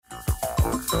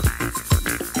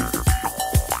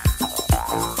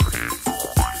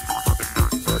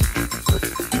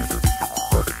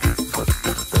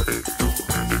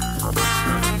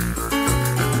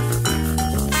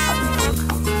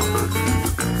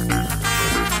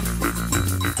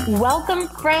Welcome,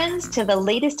 friends, to the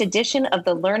latest edition of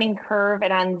The Learning Curve.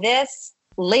 And on this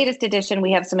latest edition,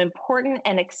 we have some important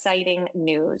and exciting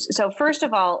news. So first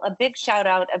of all, a big shout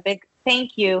out, a big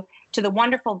thank you to the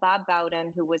wonderful Bob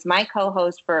Bowden, who was my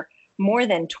co-host for more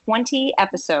than 20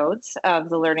 episodes of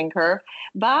The Learning Curve.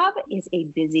 Bob is a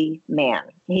busy man.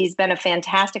 He's been a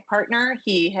fantastic partner.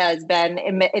 He has been,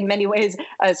 in many ways,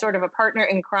 a sort of a partner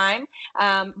in crime.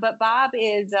 But Bob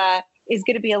is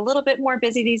going to be a little bit more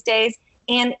busy these days.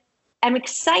 And I'm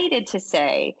excited to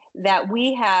say that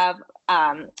we have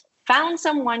found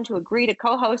someone to agree to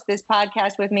co-host this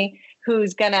podcast with me,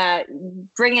 who's going to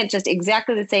bring it just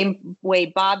exactly the same way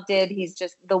Bob did. He's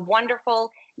just the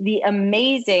wonderful, the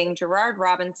amazing Gerard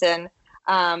Robinson.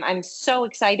 I'm so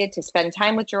excited to spend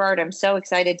time with Gerard. I'm so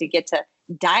excited to get to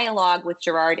dialogue with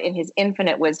Gerard in his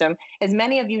infinite wisdom. As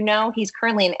many of you know, he's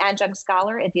currently an adjunct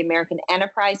scholar at the American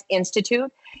Enterprise Institute.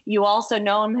 You also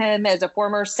know him as a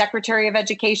former Secretary of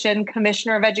Education,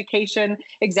 Commissioner of Education,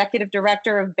 Executive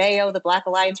Director of BAEO, the Black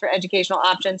Alliance for Educational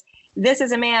Options. This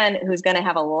is a man who's going to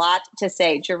have a lot to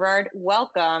say. Gerard,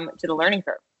 welcome to The Learning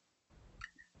Curve.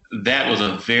 That was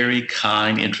a very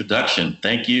kind introduction.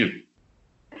 Thank you.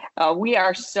 We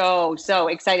are so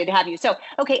excited to have you. So,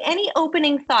 okay, any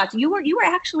opening thoughts? You were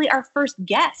actually our first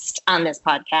guest on this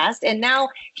podcast, and now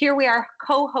here we are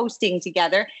co-hosting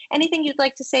together. Anything you'd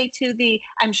like to say to the,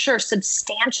 I'm sure,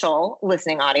 substantial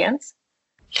listening audience?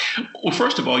 Well,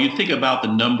 first of all, you think about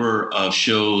the number of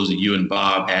shows that you and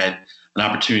Bob had an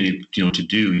opportunity, to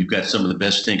do. You've got some of the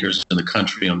best thinkers in the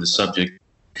country on this subject,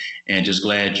 and just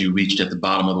glad you reached at the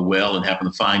bottom of the well and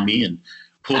happened to find me and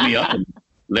pull me up and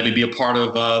let me be a part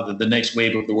of the next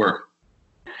wave of the work.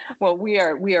 Well, we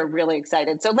are really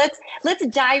excited. So let's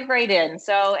dive right in.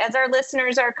 So as our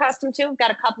listeners are accustomed to, we've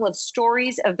got a couple of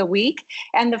stories of the week.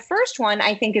 And the first one,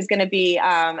 I think, is going to be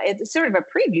it's sort of a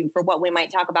preview for what we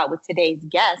might talk about with today's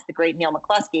guest, the great Neal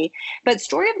McCluskey. But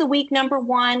story of the week, number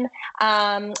one,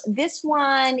 this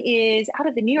one is out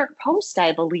of the New York Post,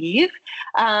 I believe.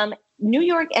 New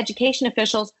York education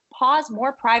officials pause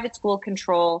more private school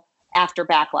control after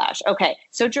backlash. Okay,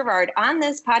 so Gerard, on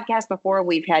this podcast before,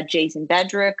 we've had Jason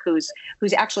Bedrick, who's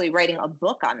actually writing a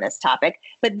book on this topic.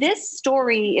 But this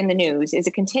story in the news is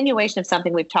a continuation of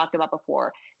something we've talked about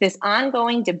before, this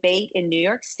ongoing debate in New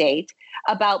York State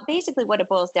about basically what it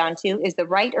boils down to is the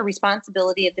right or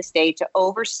responsibility of the state to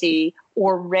oversee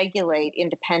or regulate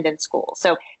independent schools.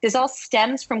 So this all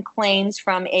stems from claims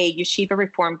from a yeshiva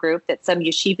reform group that some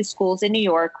yeshiva schools in New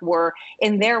York were,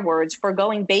 in their words,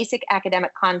 forgoing basic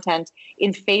academic content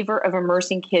in favor of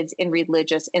immersing kids in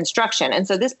religious instruction. And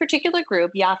so this particular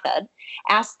group, YAFED,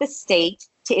 asked the state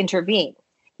to intervene.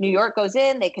 New York goes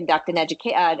in, they conduct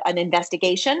an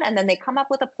investigation, and then they come up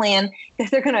with a plan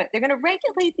that they're gonna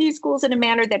regulate these schools in a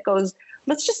manner that goes,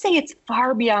 let's just say it's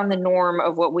far beyond the norm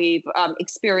of what we've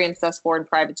experienced thus far in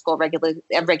private school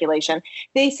regulation.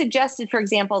 They suggested, for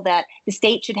example, that the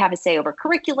state should have a say over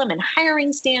curriculum and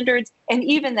hiring standards, and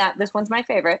even that, this one's my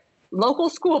favorite,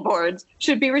 local school boards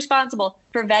should be responsible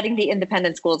for vetting the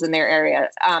independent schools in their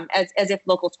area, as if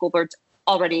local school boards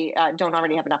don't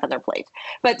already have enough on their plate.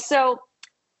 But so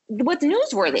what's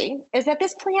newsworthy is that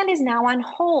this plan is now on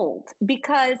hold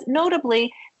because notably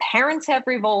parents have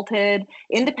revolted,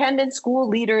 independent school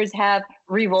leaders have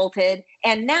revolted,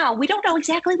 and now we don't know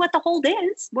exactly what the hold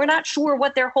is. We're not sure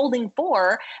what they're holding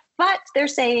for, but they're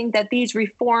saying that these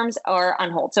reforms are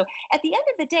on hold. So at the end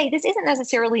of the day, this isn't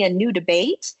necessarily a new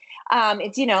debate.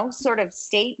 It's, sort of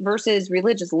state versus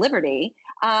religious liberty.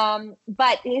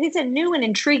 But it is a new and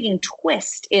intriguing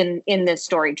twist in this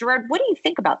story. Gerard, what do you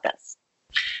think about this?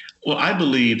 Well, I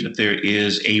believe that there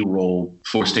is a role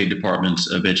for state departments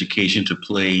of education to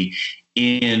play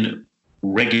in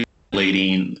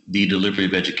regulating the delivery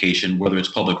of education, whether it's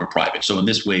public or private. So in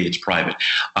this way, it's private.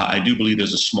 I do believe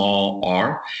there's a small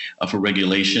R for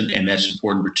regulation, and that's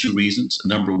important for two reasons.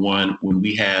 Number one, when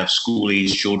we have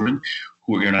school-aged children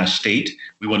who are in our state,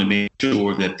 we want to make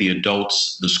sure that the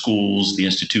adults, the schools, the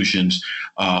institutions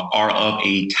are of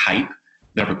a type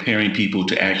that are preparing people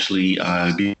to actually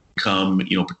become,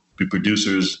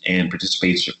 producers and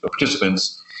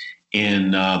participants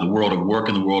in the world of work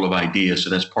and the world of ideas. So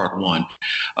that's part one.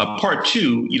 Part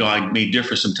two, I may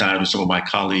differ sometimes with some of my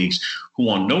colleagues who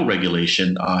want no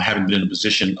regulation. Having been in a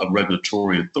position of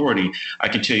regulatory authority, I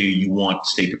can tell you want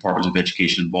state departments of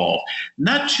education involved.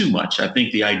 Not too much. I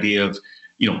think the idea of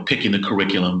picking the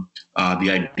curriculum,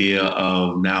 the idea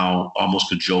of now almost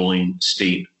cajoling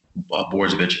state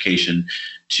boards of education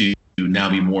to now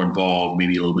be more involved,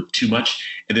 maybe a little bit too much.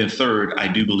 And then third, I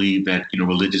do believe that,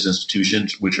 religious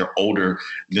institutions, which are older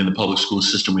than the public school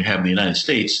system we have in the United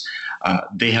States,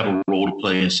 they have a role to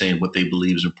play in saying what they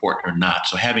believe is important or not.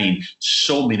 So having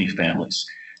so many families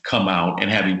come out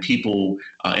and having people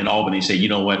in Albany say, you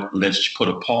know what, let's put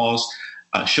a pause,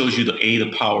 shows you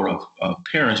the power of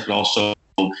parents, but also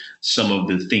some of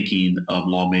the thinking of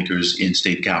lawmakers in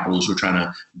state capitals who are trying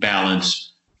to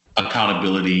balance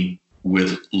accountability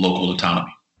with local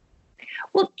autonomy.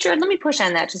 Well, Jared, let me push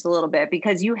on that just a little bit,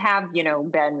 because you have,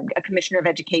 been a commissioner of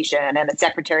education and a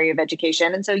secretary of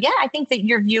education. And so, yeah, I think that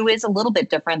your view is a little bit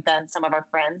different than some of our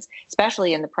friends,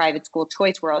 especially in the private school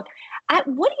choice world.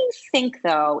 What do you think,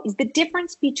 though, is the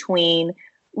difference between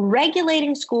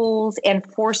regulating schools and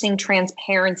forcing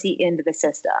transparency into the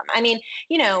system? I mean,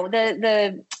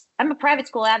 I'm a private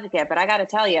school advocate, but I got to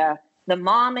tell you, the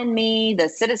mom in me, the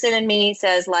citizen in me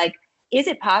says, like, is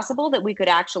it possible that we could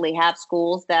actually have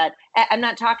schools that, I'm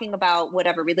not talking about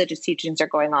whatever religious teachings are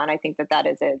going on. I think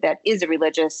that is a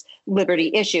religious liberty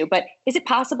issue. But is it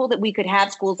possible that we could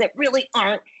have schools that really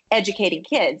aren't educating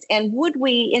kids? And would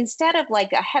we, instead of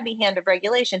like a heavy hand of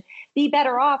regulation, be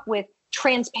better off with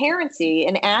transparency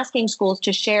and asking schools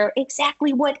to share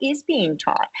exactly what is being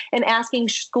taught and asking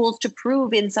schools to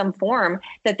prove in some form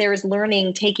that there is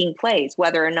learning taking place,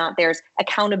 whether or not there's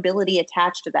accountability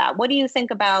attached to that? What do you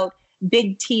think about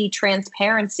big T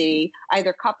transparency,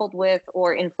 either coupled with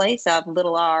or in place of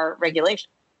little r regulation?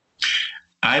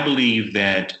 I believe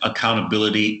that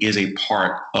accountability is a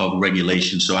part of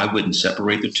regulation, so I wouldn't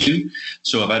separate the two.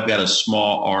 So if I've got a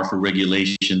small R for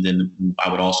regulation, then I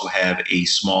would also have a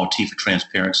small T for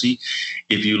transparency.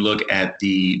 If you look at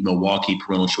the Milwaukee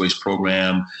Parental Choice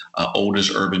Program,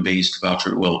 oldest urban-based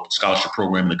scholarship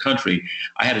program in the country,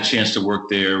 I had a chance to work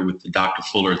there with Dr.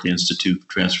 Fuller at the Institute for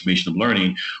Transformation of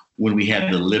Learning when we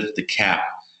had the Lift the Cap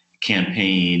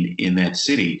campaign in that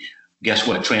city. Guess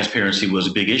what? Transparency was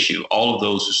a big issue. All of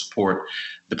those who support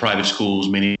the private schools,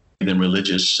 many of them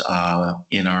religious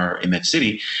in that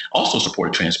city, also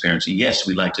support transparency. Yes,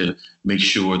 we like to make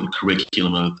sure the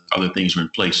curriculum and other things are in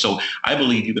place. So I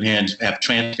believe you can have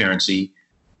transparency,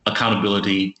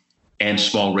 accountability, and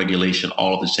small regulation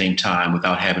all at the same time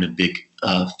without having a big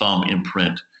thumb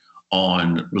imprint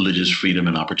on religious freedom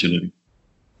and opportunity.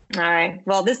 All right.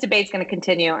 Well, this debate's going to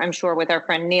continue, I'm sure, with our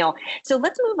friend Neal. So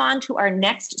let's move on to our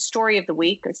next story of the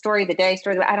week, or story of the day.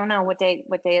 I don't know what day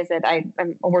is it.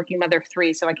 I'm a working mother of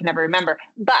three, so I can never remember.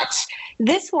 But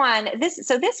this one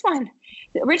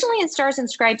originally in Stars and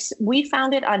Stripes, we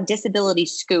found it on Disability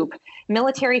Scoop.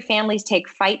 Military families take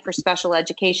fight for special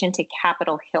education to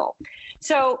Capitol Hill.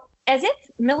 So as if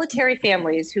military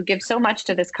families who give so much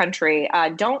to this country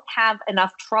don't have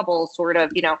enough trouble,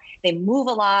 they move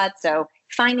a lot. So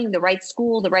finding the right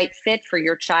school, the right fit for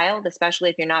your child, especially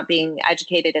if you're not being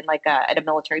educated in at a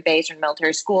military base or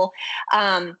military school,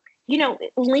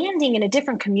 landing in a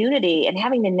different community and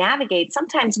having to navigate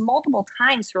sometimes multiple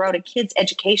times throughout a kid's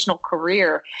educational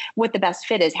career what the best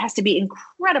fit is has to be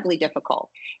incredibly difficult.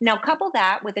 Now, couple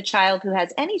that with a child who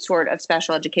has any sort of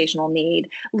special educational need,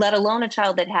 let alone a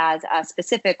child that has a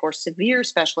specific or severe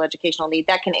special educational need,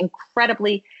 that can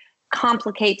incredibly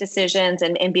complicate decisions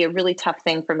and be a really tough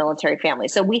thing for military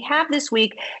families. So we have this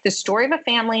week the story of a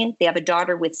family. They have a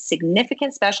daughter with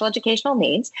significant special educational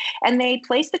needs, and they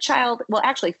placed the child,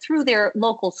 through their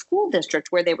local school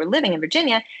district where they were living in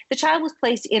Virginia, the child was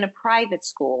placed in a private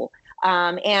school.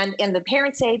 And the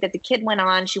parents say that the kid went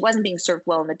on, she wasn't being served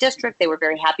well in the district. They were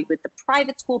very happy with the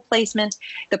private school placement.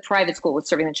 The private school was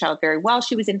serving the child very well.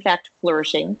 She was in fact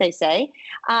flourishing, they say.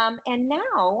 And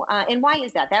now, and why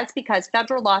is that? That's because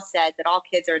federal law says that all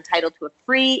kids are entitled to a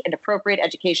free and appropriate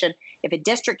education. If a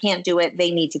district can't do it,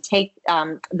 they need to take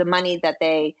the money that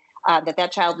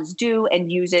that child is due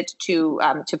and use it to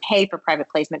pay for private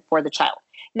placement for the child.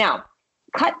 Now,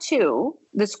 cut to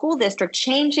the school district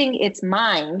changing its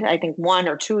mind, I think 1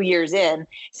 or 2 years in,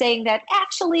 saying that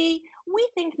actually we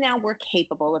think now we're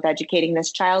capable of educating this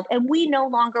child and we no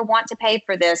longer want to pay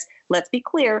for this, let's be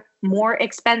clear, more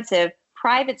expensive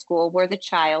private school where the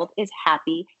child is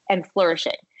happy and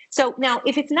flourishing. So now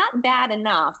if it's not bad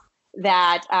enough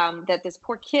that this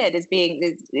poor kid is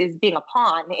being a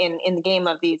pawn in the game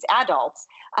of these adults,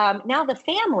 now the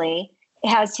family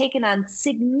has taken on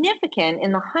significant,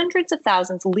 in the hundreds of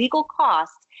thousands, legal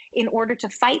costs in order to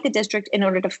fight the district, in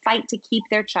order to fight to keep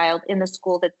their child in the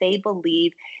school that they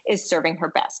believe is serving her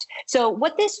best. So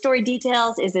what this story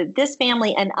details is that this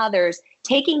family and others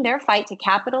taking their fight to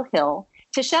Capitol Hill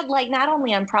to shed light not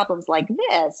only on problems like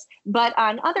this, but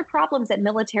on other problems that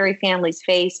military families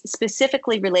face,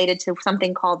 specifically related to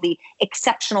something called the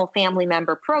Exceptional Family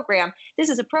Member Program. This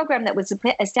is a program that was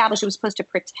established. It was supposed to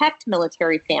protect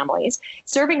military families,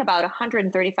 serving about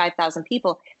 135,000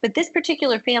 people. But this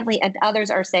particular family and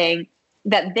others are saying,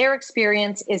 that their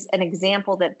experience is an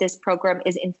example that this program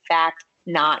is in fact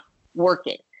not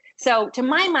working. So to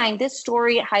my mind, this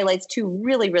story highlights two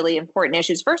really, really important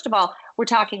issues. First of all, we're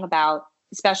talking about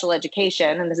special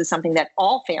education, and this is something that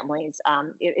all families,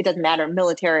 it doesn't matter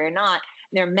military or not,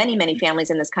 there are many, many families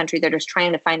in this country that are just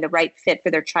trying to find the right fit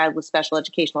for their child with special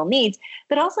educational needs,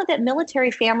 but also that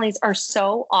military families are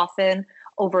so often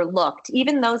overlooked.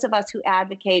 Even those of us who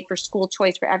advocate for school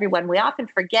choice for everyone, we often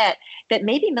forget that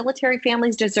maybe military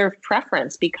families deserve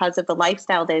preference because of the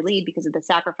lifestyle they lead, because of the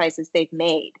sacrifices they've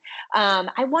made.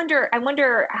 I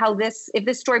wonder how if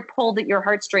this story pulled at your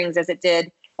heartstrings as it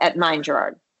did at mine,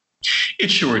 Gerard. It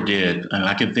sure did.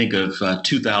 I can think of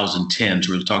 2010,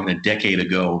 so we're talking a decade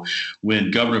ago,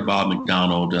 when Governor Bob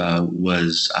McDonnell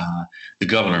was the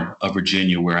governor of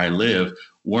Virginia, where I live.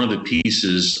 One of the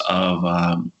pieces of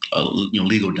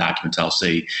legal documents, I'll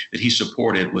say, that he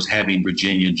supported was having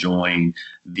Virginia join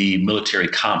the military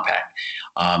compact.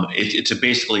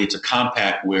 It's a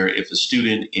compact where if a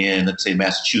student in, let's say,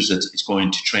 Massachusetts is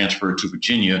going to transfer to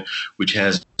Virginia, which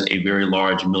has a very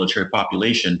large military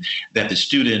population, that the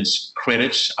students'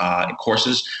 credits and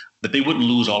courses, that they wouldn't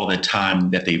lose all of the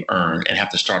time that they've earned and have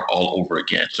to start all over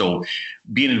again. So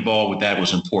being involved with that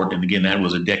was important. And again, that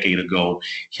was a decade ago.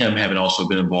 Him having also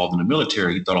been involved in the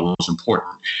military, he thought it was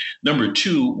important. Number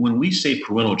two, when we say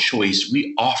parental choice,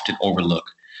 we often overlook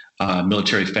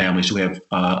military families who have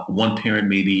one parent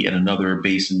maybe at another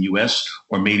base in the U.S.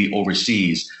 or maybe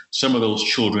overseas. Some of those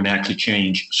children actually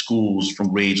change schools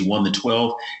from grades 1 to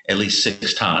 12 at least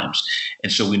 6 times.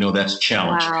 And so we know that's a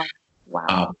challenge.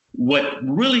 Wow. What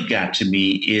really got to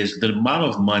me is the amount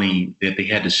of money that they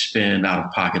had to spend out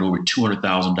of pocket, over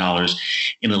 $200,000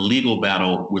 in a legal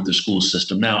battle with the school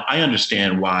system. Now, I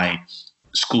understand why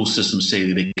school systems say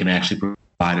that they can actually provide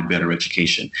a better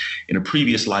education. In a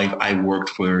previous life, I worked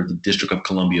for the District of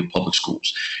Columbia Public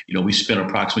Schools. We spent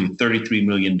approximately $33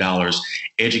 million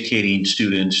educating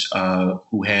students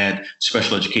who had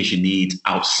special education needs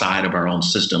outside of our own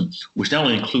system, which not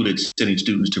only included sending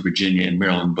students to Virginia and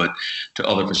Maryland, but to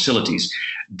other facilities.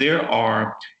 There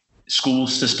are school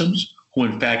systems who,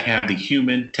 in fact, have the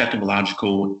human,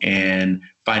 technological, and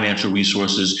financial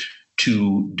resources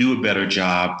to do a better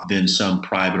job than some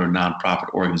private or nonprofit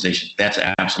organization. That's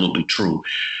absolutely true.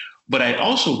 But I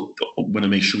also want to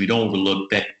make sure we don't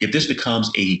overlook that if this becomes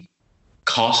a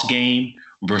cost game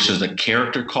versus a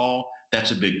character call, that's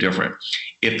a big difference.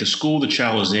 If the school the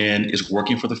child is in is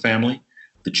working for the family,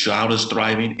 the child is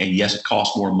thriving, and yes, it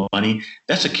costs more money,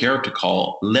 that's a character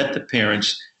call. Let the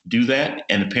parents do that,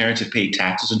 and the parents have paid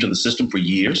taxes into the system for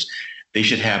years. They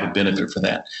should have a benefit for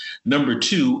that. Number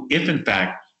two, if in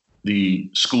fact the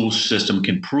school system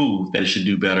can prove that it should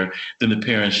do better, then the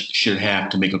parents should have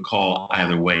to make a call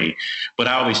either way. But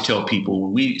I always tell people,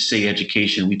 when we say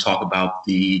education, we talk about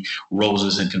the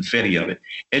roses and confetti of it.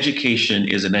 Education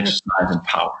is an exercise in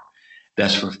power.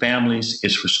 That's for families,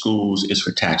 it's for schools, it's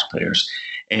for taxpayers.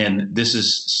 And this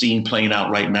is seen playing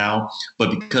out right now.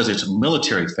 But because it's a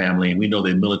military family, and we know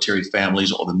that military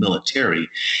families or the military,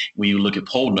 when you look at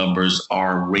poll numbers,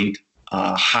 are ranked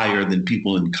higher than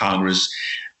people in Congress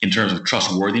in terms of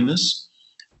trustworthiness,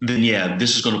 then yeah,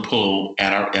 this is going to pull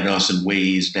at us in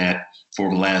ways that for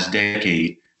the last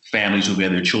decade, families who've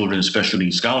had their children in special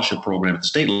needs scholarship program at the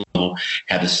state level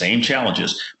have the same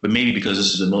challenges. But maybe because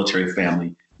this is a military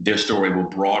family, their story will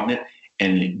broaden it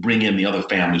and bring in the other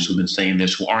families who've been saying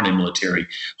this, who aren't in military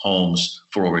homes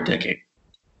for over a decade.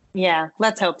 Yeah,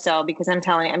 let's hope so, because I'm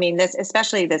telling you, this,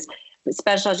 especially this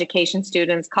special education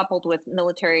students coupled with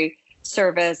military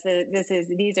service,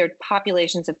 these are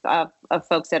populations of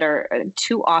folks that are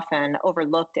too often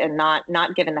overlooked and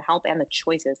not given the help and the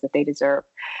choices that they deserve.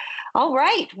 All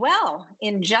right. Well,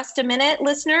 in just a minute,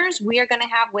 listeners, we are going to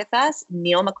have with us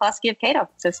Neal McCluskey of Cato.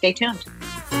 So stay tuned.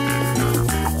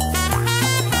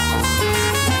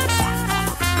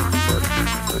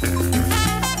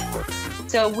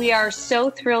 So we are so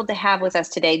thrilled to have with us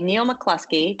today Neal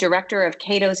McCluskey, director of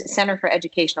Cato's Center for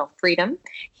Educational Freedom.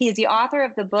 He is the author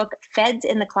of the book, Feds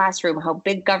in the Classroom, How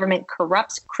Big Government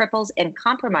Corrupts, Cripples, and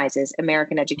Compromises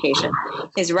American Education.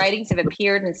 His writings have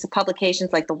appeared in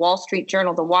publications like the Wall Street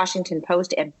Journal, the Washington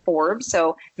Post, and Forbes.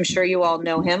 So I'm sure you all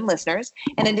know him, listeners.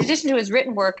 And in addition to his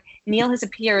written work, Neal has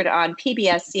appeared on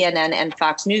PBS, CNN, and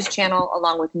Fox News Channel,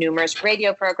 along with numerous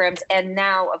radio programs, and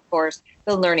now, of course,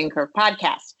 the Learning Curve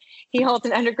podcast. He holds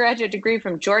an undergraduate degree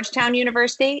from Georgetown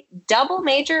University, double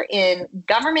major in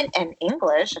government and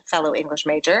English, a fellow English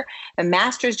major, a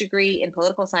master's degree in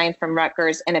political science from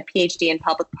Rutgers, and a PhD in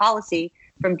public policy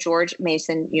from George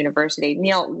Mason University.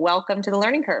 Neal, welcome to the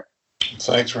Learning Curve.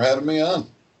 Thanks for having me on.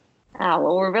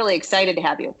 Well, we're really excited to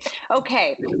have you.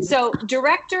 Okay, so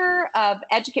Director of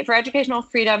for Educational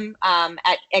Freedom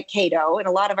at Cato, and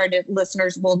a lot of our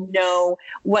listeners will know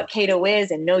what Cato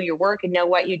is and know your work and know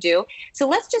what you do. So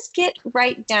let's just get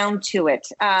right down to it.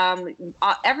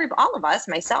 All of us,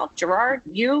 myself, Gerard,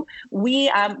 you, we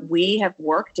have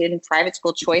worked in private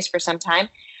school choice for some time.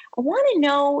 I want to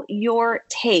know your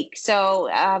take. So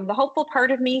the hopeful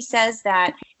part of me says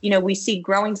that, we see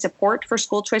growing support for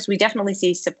school choice. We definitely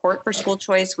see support for school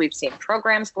choice. We've seen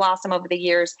programs blossom over the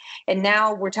years. And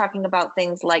now we're talking about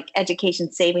things like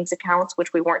education savings accounts,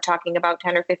 which we weren't talking about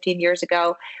 10 or 15 years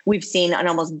ago. We've seen an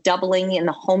almost doubling in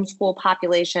the homeschool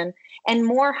population and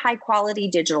more high quality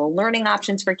digital learning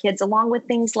options for kids, along with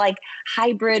things like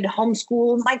hybrid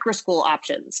homeschool, microschool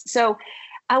options. So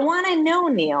I want to know,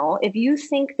 Neal, if you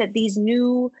think that these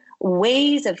new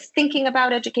ways of thinking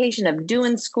about education, of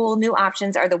doing school, new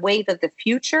options are the wave of the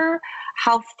future.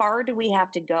 How far do we have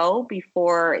to go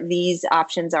before these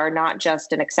options are not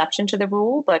just an exception to the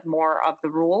rule, but more of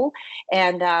the rule?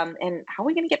 And how are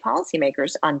we going to get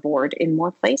policymakers on board in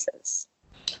more places?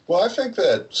 Well, I think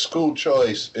that school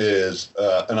choice is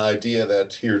an idea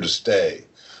that's here to stay.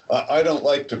 I don't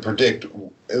like to predict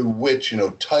which,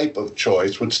 type of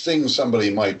choice, which thing somebody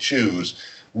might choose,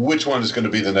 which one is going to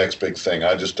be the next big thing.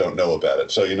 I just don't know about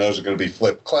it. So, is it going to be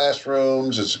flipped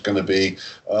classrooms? Is it going to be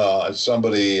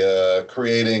somebody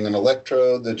creating an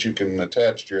electrode that you can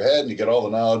attach to your head and you get all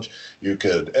the knowledge you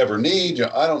could ever need?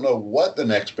 I don't know what the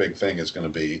next big thing is going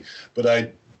to be, but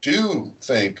I do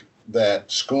think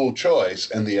that school choice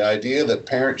and the idea that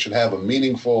parents should have a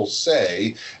meaningful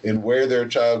say in where their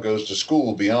child goes to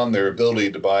school beyond their ability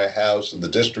to buy a house in the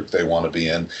district they want to be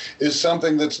in is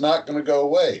something that's not going to go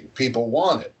away. People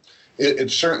want it.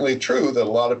 It's certainly true that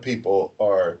a lot of people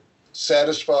are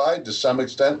satisfied to some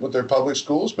extent with their public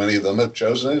schools. Many of them have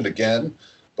chosen it, again,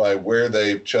 by where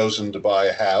they've chosen to buy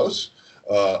a house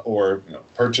or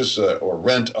purchase or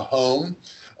rent a home.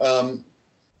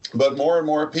 But more and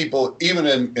more people, even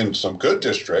in some good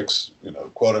districts,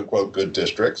 quote unquote good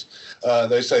districts,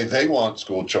 they say they want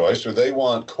school choice or they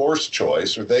want course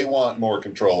choice or they want more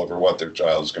control over what their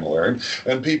child is going to learn.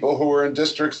 And people who are in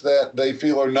districts that they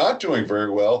feel are not doing very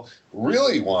well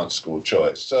really want school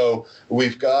choice. So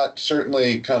we've got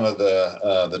certainly kind of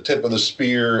the tip of the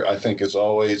spear, I think, is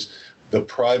always the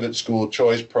private school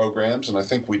choice programs, and I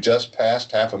think we just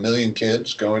passed 500,000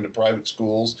 kids going to private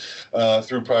schools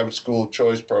through private school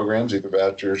choice programs, either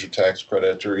vouchers or tax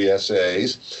credits or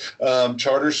ESAs.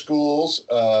 Charter schools,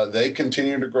 they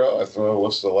continue to grow. I thought,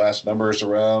 what's the last numbers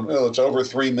around? Well, it's over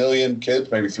 3 million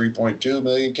kids, maybe 3.2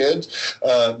 million kids.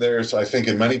 There's, I think,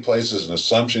 in many places an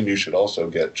assumption you should also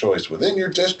get choice within your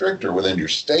district or within your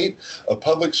state of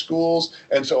public schools.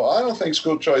 And so I don't think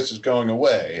school choice is going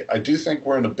away. I do think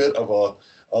we're in a bit of a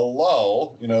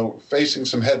lull, facing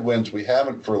some headwinds we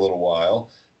haven't for a little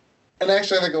while. And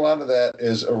actually, I think a lot of that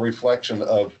is a reflection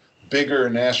of bigger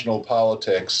national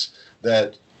politics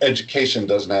that education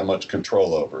doesn't have much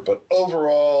control over. But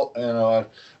overall,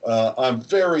 I'm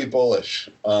very bullish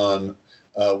on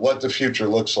what the future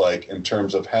looks like in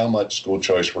terms of how much school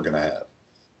choice we're going to have.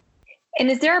 And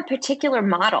is there a particular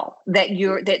model that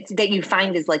you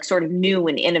find is like sort of new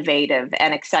and innovative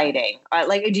and exciting?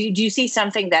 Do you see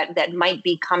something that might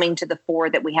be coming to the fore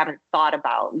that we haven't thought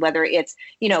about? Whether it's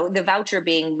the voucher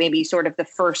being maybe sort of the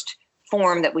first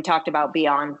form that we talked about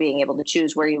beyond being able to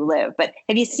choose where you live. But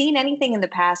have you seen anything in the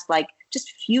past, like just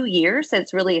a few years,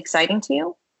 that's really exciting to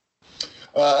you?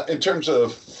 In terms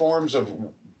of forms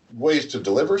of ways to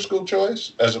deliver school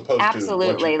choice as opposed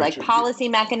absolutely to like policy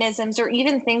mechanisms or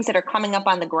even things that are coming up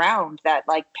on the ground that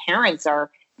like parents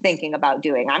are thinking about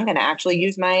doing. I'm going to actually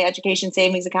use my education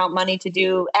savings account money to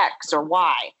do X or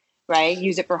Y, right?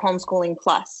 Use it for homeschooling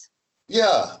plus.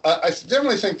 Yeah, I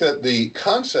definitely think that the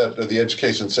concept of the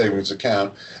education savings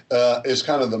account is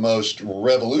kind of the most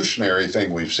revolutionary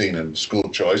thing we've seen in school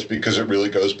choice because it really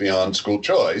goes beyond school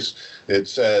choice. It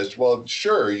says, well,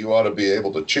 sure, you ought to be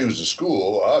able to choose a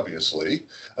school, obviously,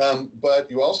 but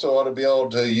you also ought to be able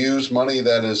to use money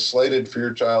that is slated for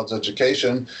your child's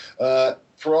education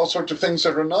for all sorts of things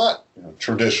that are not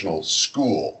traditional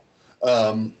school.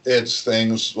 It's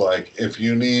things like if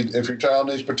your child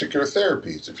needs particular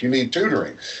therapies, if you need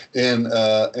tutoring in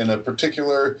a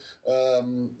particular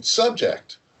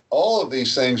subject. All of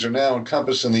these things are now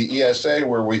encompassed in the ESA,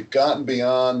 where we've gotten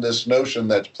beyond this notion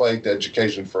that's plagued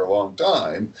education for a long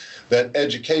time, that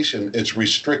education is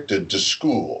restricted to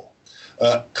school.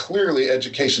 Clearly,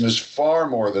 education is far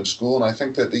more than school, and I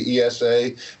think that the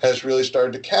ESA has really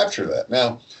started to capture that.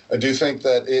 Now, I do think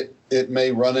that it it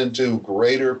may run into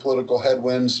greater political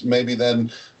headwinds maybe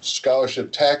than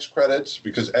scholarship tax credits,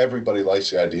 because everybody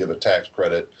likes the idea of a tax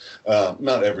credit.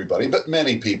 Not everybody, but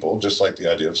many people just like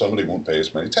the idea of somebody won't pay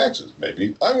as many taxes.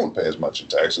 Maybe I won't pay as much in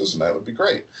taxes, and that would be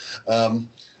great.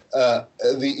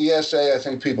 The ESA, I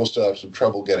think people still have some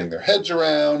trouble getting their heads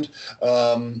around.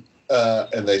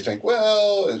 And they think,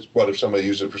 well, what if somebody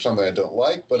uses it for something I don't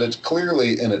like? But it's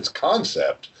clearly in its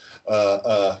concept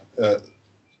a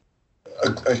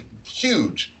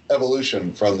huge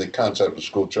evolution from the concept of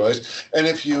school choice. And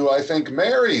if you, I think,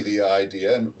 marry the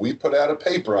idea, and we put out a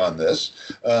paper on this,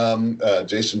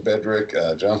 Jason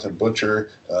Bedrick, Jonathan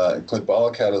Butcher, and Clint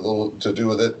Bollock had a little to do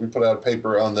with it. We put out a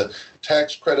paper on the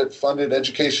tax credit funded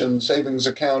education savings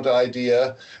account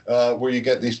idea, where you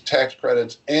get these tax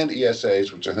credits and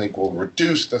ESAs, which I think will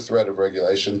reduce the threat of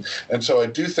regulation. And so I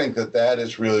do think that that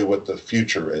is really what the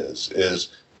future is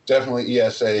definitely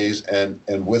ESAs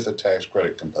and with a tax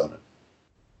credit component.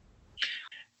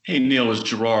 Hey, Neal, it's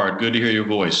Gerard. Good to hear your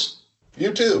voice.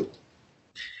 You too.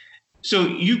 So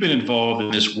you've been involved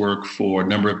in this work for a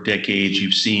number of decades.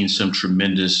 You've seen some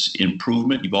tremendous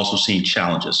improvement. You've also seen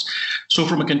challenges. So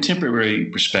from a contemporary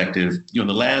perspective, in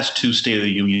the last two State of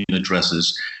the Union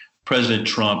addresses, President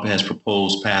Trump has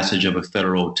proposed passage of a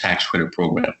federal tax credit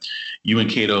program. You and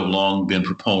Cato have long been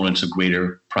proponents of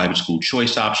greater private school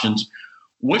choice options.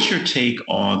 What's your take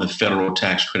on the federal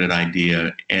tax credit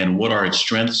idea, and what are its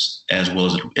strengths as well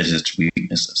as its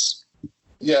weaknesses?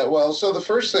 Yeah, well, so the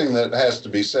first thing that has to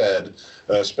be said,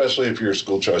 especially if you're a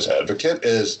school choice advocate,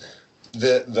 is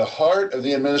that the heart of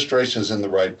the administration is in the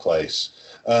right place.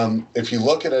 If you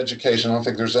look at education, I don't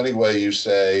think there's any way you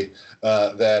say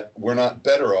that we're not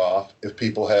better off if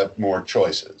people have more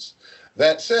choices.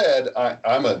 That said,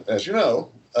 I'm as you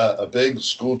know, a big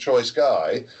school choice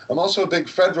guy. I'm also a big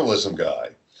federalism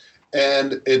guy.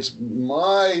 And it's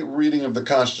my reading of the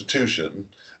Constitution,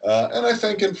 and I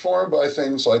think informed by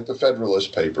things like the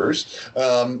Federalist Papers,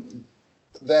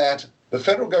 that the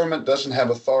federal government doesn't have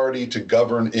authority to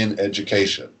govern in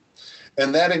education.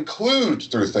 And that includes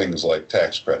through things like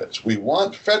tax credits. We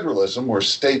want federalism where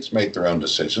states make their own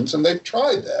decisions, and they've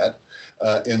tried that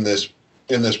in this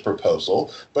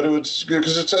proposal, but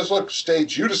because it says, look,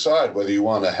 states, you decide whether you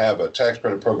want to have a tax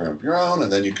credit program of your own,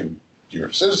 and then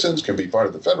your citizens can be part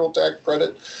of the federal tax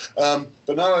credit.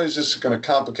 But not only is this going to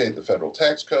complicate the federal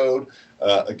tax code,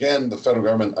 again, the federal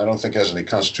government, I don't think, has any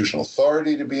constitutional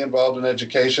authority to be involved in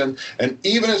education. And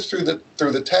even as through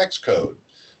the tax code,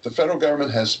 the federal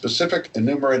government has specific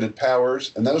enumerated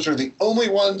powers, and those are the only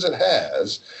ones it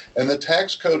has. And the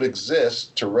tax code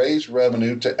exists to raise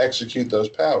revenue to execute those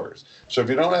powers. So if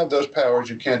you don't have those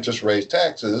powers, you can't just raise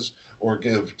taxes or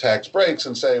give tax breaks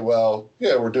and say, well,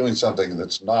 yeah, we're doing something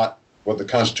that's not what the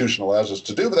Constitution allows us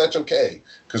to do, but that's okay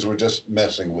because we're just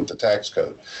messing with the tax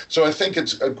code. So I think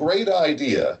it's a great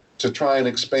idea to try and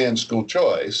expand school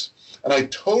choice. And I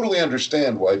totally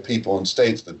understand why people in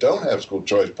states that don't have school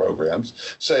choice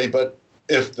programs say, but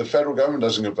if the federal government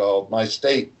doesn't get involved, my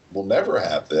state will never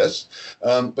have this.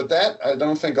 But that, I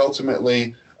don't think,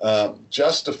 ultimately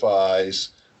justifies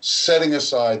setting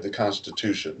aside the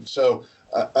Constitution. So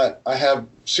I have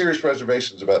serious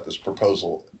reservations about this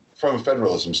proposal from a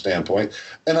federalism standpoint.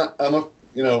 And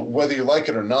whether you like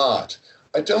it or not,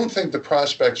 I don't think the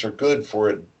prospects are good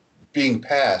for it being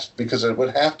passed, because it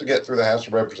would have to get through the House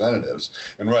of Representatives.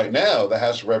 And right now, the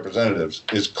House of Representatives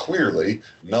is clearly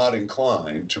not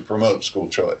inclined to promote school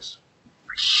choice.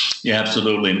 Yeah,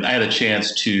 absolutely. I had a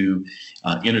chance to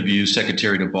interview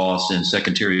Secretary DeVos and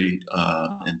Secretary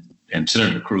and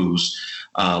Senator Cruz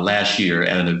last year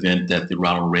at an event that the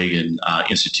Ronald Reagan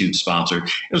Institute sponsored.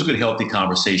 It was a good, healthy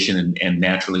conversation, and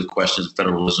naturally questions of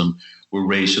federalism were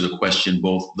raised to the question,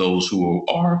 both those who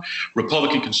are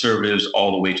Republican conservatives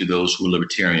all the way to those who are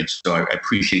libertarians. So I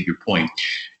appreciate your point.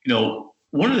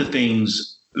 One of the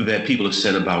things that people have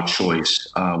said about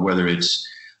choice, whether it's,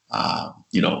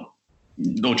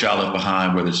 No Child Left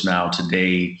Behind, whether it's now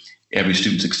Today, Every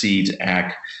Student Succeeds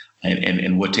Act,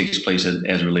 and what takes place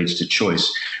as it relates to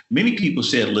choice. Many people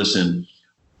said, listen,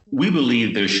 we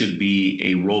believe there should be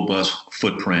a robust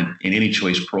footprint in any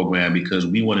choice program because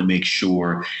we want to make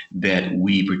sure that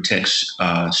we protect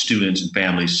students and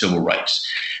families' civil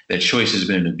rights. That choice has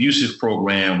been an abusive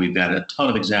program. We've got a ton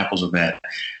of examples of that.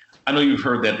 I know you've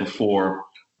heard that before.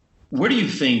 Where do you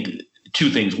think, two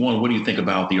things. One, what do you think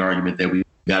about the argument that we've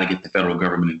got to get the federal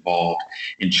government involved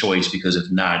in choice, because if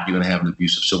not, you're going to have an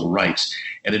abuse of civil rights?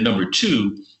 And then number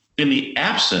two, in the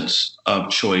absence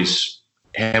of choice,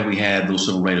 have we had those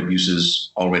civil rights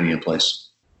abuses already in place?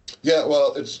 Yeah,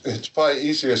 well, it's probably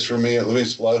easiest for me, at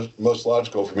least most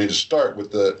logical for me, to start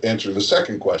with the answer to the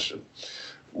second question,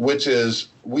 which is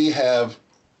we have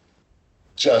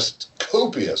just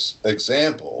copious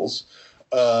examples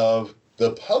of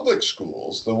the public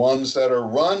schools, the ones that are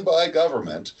run by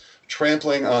government,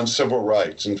 trampling on civil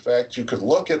rights. In fact, you could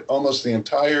look at almost the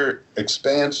entire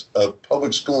expanse of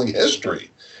public schooling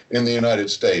history in the United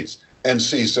States and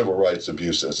see civil rights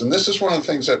abuses. And this is one of the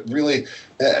things that really,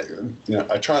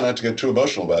 I try not to get too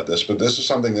emotional about this, but this is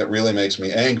something that really makes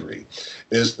me angry,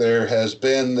 is there has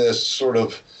been this sort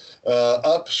of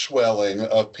upswelling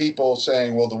of people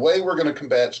saying, well, the way we're going to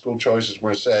combat school choice is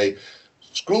we're going to say,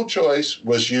 school choice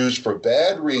was used for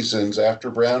bad reasons after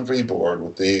Brown v. Board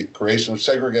with the creation of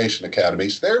segregation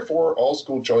academies. Therefore, all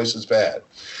school choice is bad,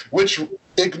 which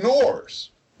ignores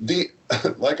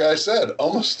like I said,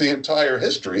 almost the entire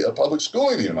history of public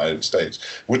schooling in the United States,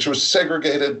 which was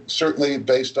segregated certainly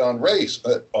based on race.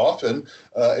 Often,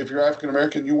 if you're African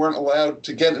American, you weren't allowed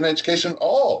to get an education at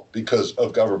all because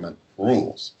of government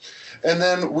rules. And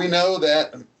then we know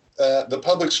that the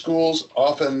public schools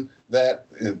often that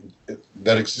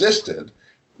existed,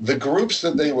 the groups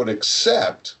that they would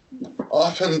accept,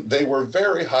 often they were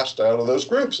very hostile to those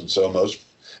groups. And so most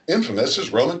infamous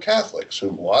is Roman Catholics, who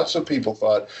lots of people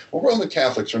thought, well, Roman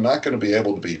Catholics are not going to be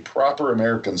able to be proper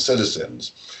American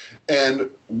citizens. And,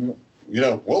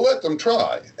 we'll let them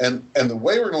try. And the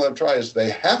way we're going to let them try is they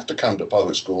have to come to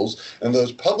public schools, and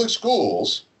those public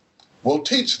schools will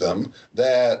teach them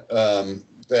that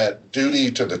that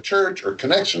duty to the church or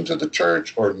connection to the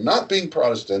church or not being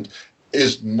Protestant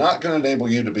is not going to enable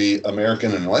you to be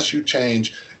American. And unless you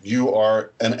change, you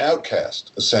are an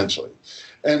outcast, essentially.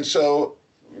 And so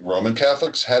Roman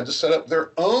Catholics had to set up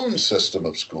their own system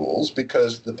of schools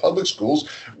because the public schools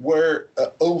were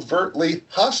overtly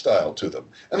hostile to them.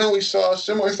 And then we saw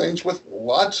similar things with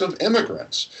lots of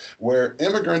immigrants, where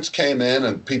immigrants came in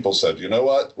and people said, you know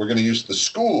what, we're going to use the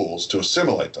schools to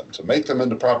assimilate them, to make them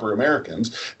into proper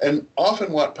Americans. And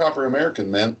often what proper American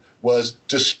meant was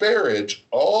disparage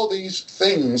all these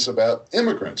things about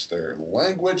immigrants, their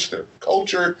language, their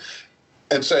culture,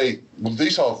 and say, well,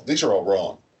 these are all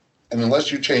wrong. And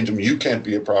unless you change them, you can't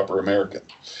be a proper American.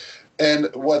 And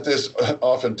what this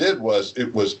often did was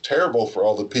it was terrible for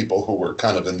all the people who were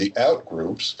kind of in the out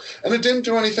groups, and it didn't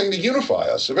do anything to unify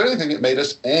us. If anything, it made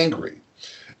us angry.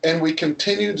 And we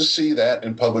continue to see that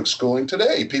in public schooling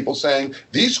today. People saying,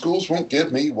 these schools won't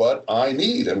give me what I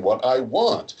need and what I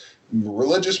want.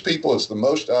 Religious people, it's the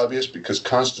most obvious because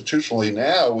constitutionally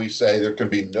now we say there can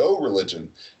be no religion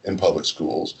in public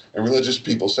schools. And religious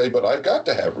people say, but I've got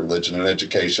to have religion and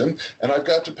education, and I've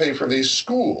got to pay for these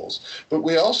schools. But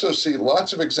we also see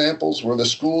lots of examples where the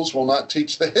schools will not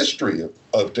teach the history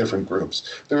of different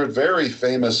groups. There are very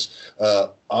famous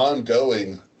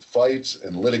ongoing fights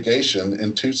and litigation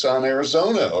in Tucson,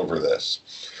 Arizona over this.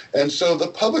 And so the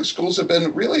public schools have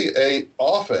been really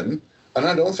often, and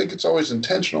I don't think it's always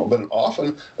intentional, but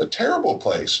often a terrible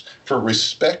place for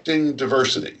respecting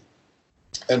diversity.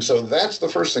 And so that's the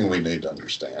first thing we need to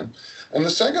understand. And the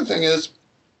second thing is,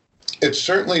 it's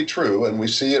certainly true, and we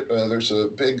see it, there's a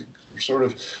big sort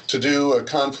of to-do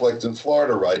conflict in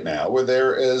Florida right now, where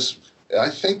there is, I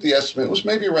think the estimate was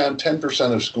maybe around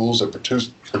 10% of schools that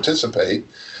participate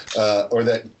or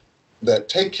that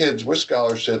take kids with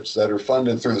scholarships that are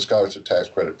funded through the Scholarship Tax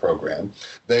Credit Program.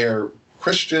 They are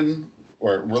Christian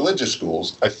or religious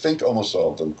schools, I think almost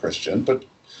all of them Christian, but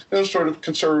sort of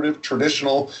conservative,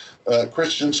 traditional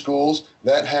Christian schools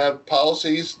that have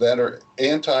policies that are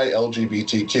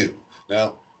anti-LGBTQ.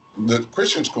 Now, the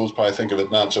Christian schools probably think of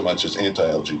it not so much as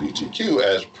anti-LGBTQ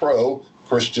as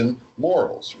pro-Christian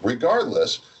morals.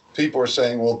 Regardless, people are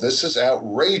saying, well, this is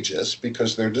outrageous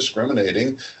because they're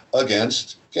discriminating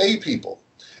against gay people.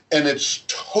 And it's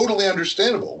totally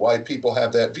understandable why people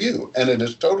have that view. And it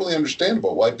is totally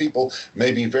understandable why people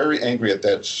may be very angry at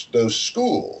those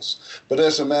schools. But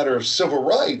as a matter of civil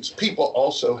rights, people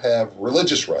also have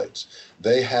religious rights.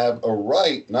 They have a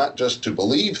right not just to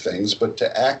believe things, but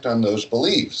to act on those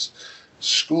beliefs.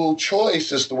 School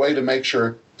choice is the way to make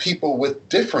sure people with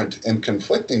different and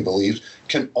conflicting beliefs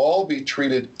can all be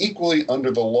treated equally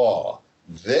under the law.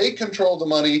 They control the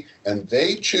money and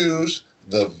they choose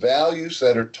the values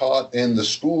that are taught in the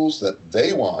schools that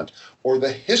they want, or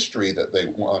the history that they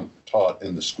want taught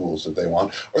in the schools that they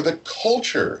want, or the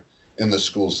culture in the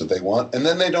schools that they want, and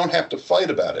then they don't have to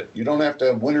fight about it. You don't have to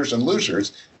have winners and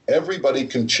losers. Everybody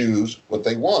can choose what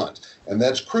they want. And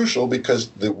that's crucial because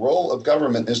the role of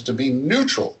government is to be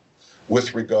neutral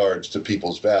with regards to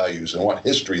people's values and what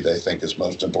history they think is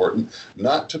most important,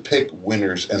 not to pick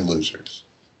winners and losers.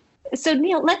 So,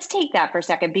 Neal, let's take that for a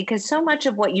second, because so much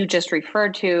of what you just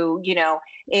referred to,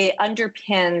 it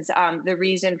underpins the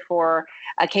reason for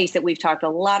a case that we've talked a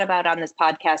lot about on this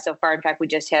podcast so far. In fact, we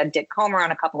just had Dick Comer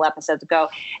on a couple episodes ago,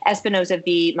 Espinoza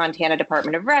v. Montana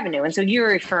Department of Revenue. And so you're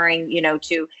referring,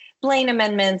 to Blaine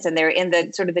amendments, and they're in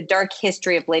the sort of the dark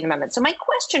history of Blaine amendments. So my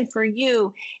question for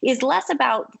you is less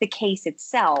about the case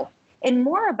itself and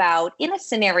more about, in a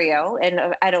scenario,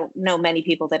 and I don't know many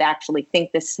people that actually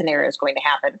think this scenario is going to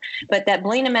happen, but that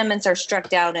Blaine amendments are struck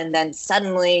down and then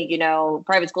suddenly,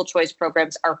 private school choice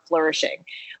programs are flourishing.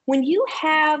 When you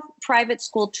have private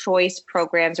school choice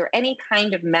programs or any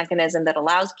kind of mechanism that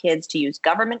allows kids to use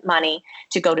government money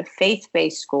to go to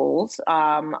faith-based schools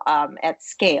at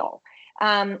scale,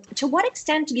 to what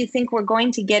extent do you think we're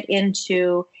going to get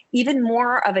into even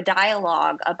more of a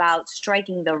dialogue about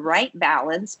striking the right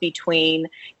balance between,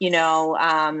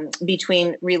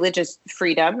 between religious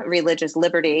freedom, religious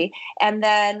liberty, and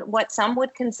then what some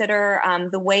would consider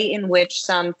the way in which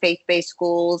some faith-based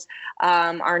schools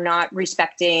are not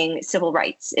respecting civil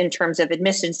rights in terms of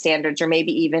admission standards or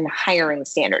maybe even hiring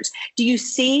standards? Do you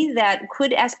see that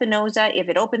could Espinoza, if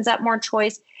it opens up more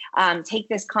choice, take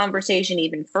this conversation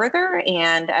even further?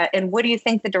 And what do you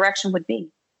think the direction would be?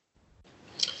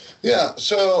 Yeah,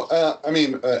 so,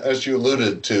 as you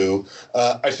alluded to,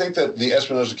 I think that the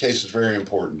Espinoza case is very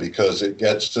important because it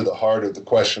gets to the heart of the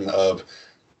question of,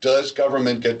 does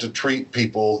government get to treat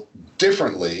people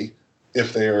differently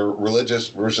if they are religious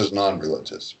versus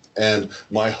non-religious? And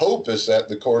my hope is that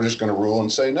the court is going to rule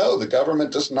and say, no, the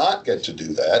government does not get to do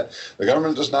that. The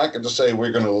government does not get to say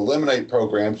we're going to eliminate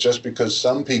programs just because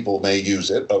some people may use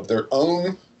it of their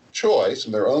own choice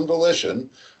and their own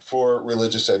volition for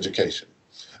religious education.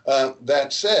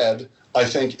 That said, I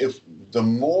think if the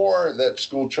more that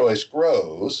school choice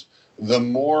grows, the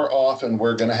more often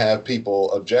we're going to have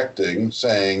people objecting,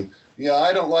 saying, yeah,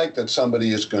 I don't like that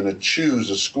somebody is going to choose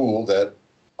a school that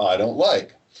I don't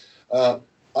like.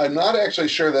 I'm not actually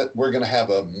sure that we're going to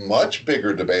have a much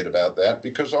bigger debate about that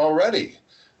because already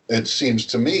it seems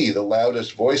to me the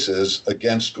loudest voices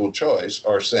against school choice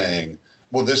are saying,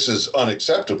 well, this is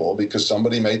unacceptable because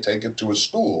somebody may take it to a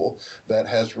school that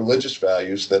has religious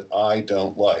values that I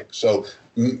don't like. So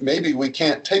maybe we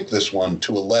can't take this one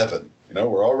to 11.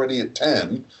 We're already at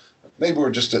 10. Maybe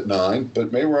we're just at 9,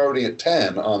 but maybe we're already at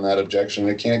 10 on that objection.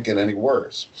 It can't get any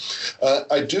worse.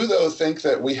 I do, though, think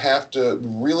that we have to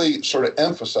really sort of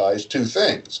emphasize two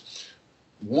things.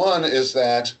 One is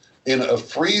that in a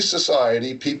free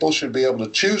society, people should be able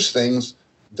to choose things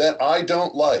that I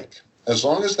don't like. As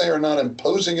long as they are not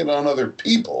imposing it on other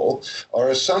people, our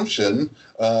assumption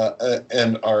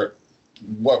and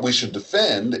what we should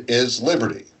defend is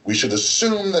liberty. We should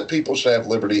assume that people should have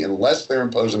liberty unless they're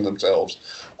imposing themselves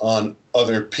on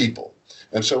other people.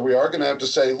 And so we are going to have to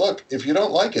say, look, if you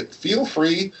don't like it, feel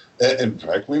free. In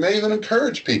fact, we may even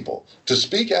encourage people to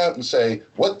speak out and say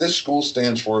what this school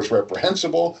stands for is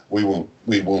reprehensible. We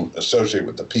won't associate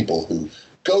with the people who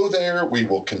go there. We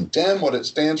will condemn what it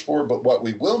stands for, but what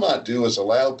we will not do is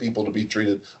allow people to be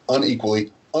treated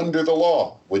unequally under the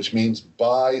law, which means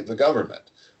by the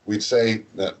government. We'd say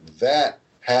that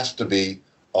has to be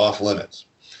off limits.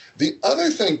 The other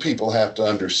thing people have to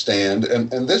understand, and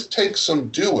this takes some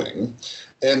doing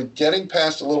and getting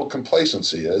past a little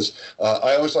complacency, is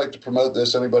I always like to promote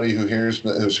this. Anybody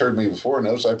who's heard me before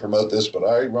knows I promote this, but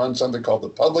I run something called the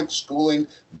Public Schooling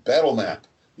Battle Map.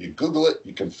 You Google it,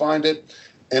 you can find it.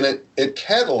 And it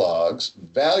catalogs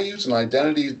values and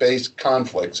identity-based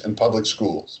conflicts in public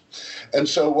schools. And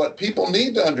so what people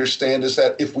need to understand is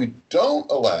that if we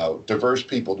don't allow diverse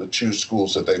people to choose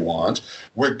schools that they want,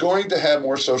 we're going to have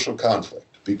more social conflict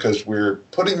because we're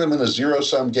putting them in a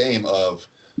zero-sum game of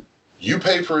you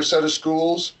pay for a set of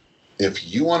schools.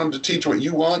 If you want them to teach what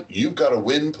you want, you've got to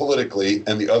win politically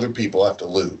and the other people have to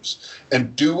lose.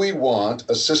 And do we want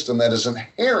a system that is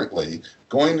inherently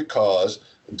going to cause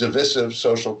divisive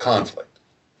social conflict?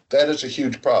 That is a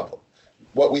huge problem.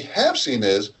 What we have seen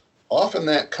is often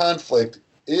that conflict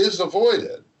is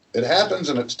avoided. It happens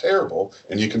and it's terrible,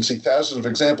 and you can see thousands of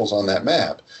examples on that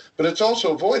map, but it's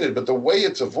also avoided. But the way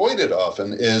it's avoided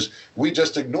often is we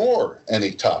just ignore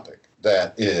any topic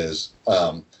that is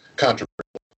controversial,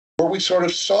 or we sort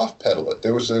of soft pedal it.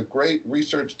 There was a great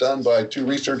research done by two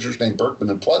researchers named Berkman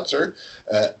and Plutzer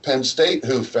at Penn State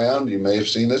who found, you may have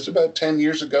seen this, about 10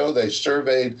 years ago, they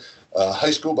surveyed high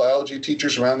school biology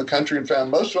teachers around the country and found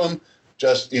most of them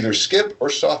just either skip or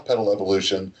soft pedal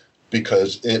evolution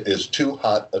because it is too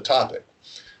hot a topic.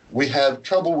 We have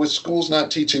trouble with schools not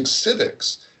teaching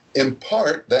civics. In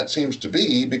part, that seems to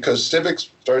be because civics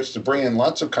starts to bring in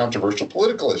lots of controversial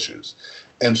political issues.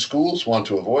 And schools want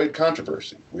to avoid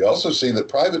controversy. We also see that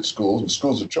private schools and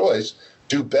schools of choice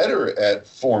do better at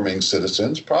forming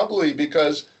citizens, probably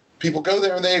because people go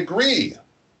there and they agree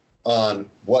on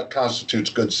what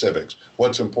constitutes good civics,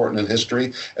 what's important in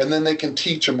history, and then they can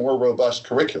teach a more robust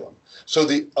curriculum. So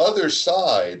the other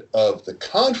side of the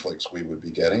conflicts we would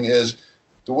be getting is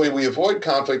the way we avoid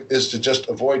conflict is to just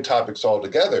avoid topics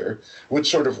altogether, which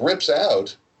sort of rips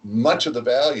out much of the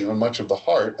value and much of the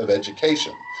heart of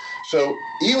education. So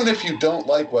even if you don't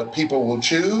like what people will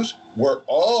choose, we're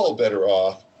all better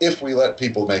off if we let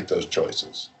people make those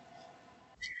choices.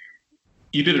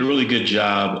 You did a really good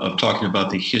job of talking about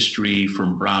the history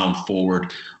from Brown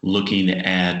forward, looking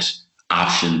at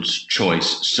options,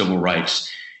 choice, civil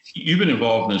rights. You've been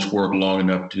involved in this work long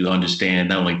enough to understand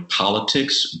not only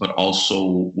politics, but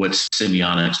also what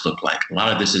semiotics look like. A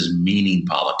lot of this is meaning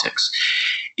politics.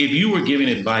 If you were giving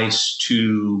advice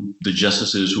to the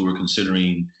justices who were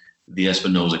considering the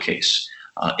Espinoza case,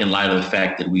 in light of the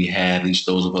fact that we had, at least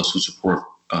those of us who support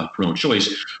parental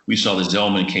choice, we saw the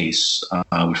Zellman case,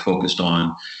 which focused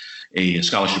on a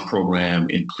scholarship program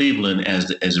in Cleveland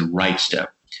as a right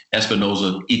step.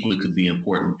 Espinoza equally could be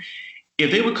important.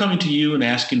 If they were coming to you and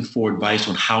asking for advice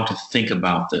on how to think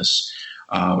about this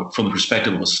from the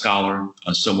perspective of a scholar,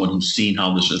 someone who's seen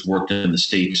how this has worked in the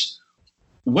States,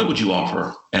 what would you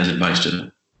offer as advice to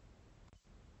them?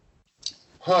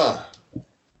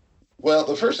 Well,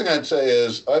 the first thing I'd say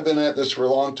is I've been at this for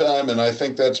a long time, and I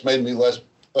think that's made me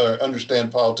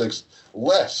understand politics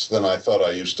less than I thought I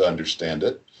used to understand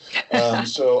it.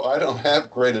 So I don't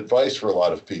have great advice for a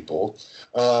lot of people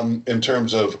in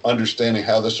terms of understanding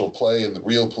how this will play in the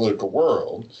real political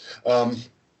world.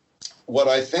 What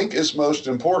I think is most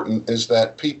important is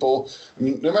that people,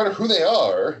 no matter who they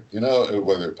are,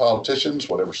 whether they're politicians,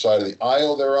 whatever side of the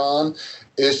aisle they're on,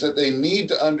 is that they need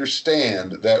to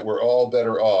understand that we're all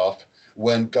better off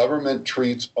when government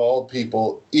treats all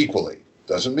people equally.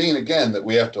 Doesn't mean, again, that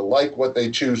we have to like what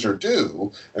they choose or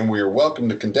do, and we are welcome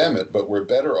to condemn it, but we're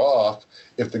better off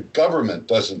if the government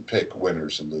doesn't pick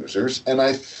winners and losers. And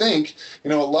I think, a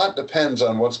lot depends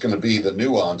on what's going to be the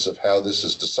nuance of how this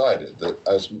is decided.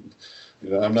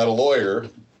 I'm not a lawyer,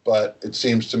 but it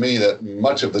seems to me that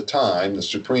much of the time the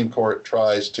Supreme Court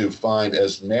tries to find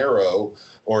as narrow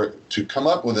or to come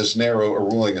up with as narrow a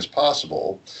ruling as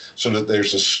possible so that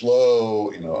there's a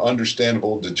slow,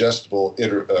 understandable, digestible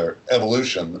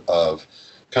evolution of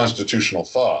constitutional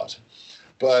thought.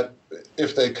 But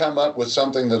if they come up with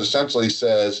something that essentially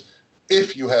says,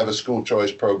 if you have a school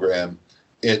choice program,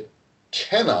 it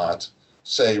cannot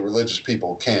say religious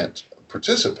people can't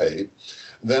participate,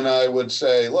 then I would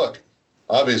say, look,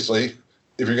 obviously,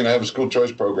 if you're going to have a school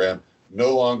choice program,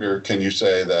 no longer can you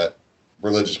say that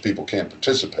religious people can't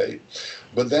participate.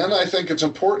 But then I think it's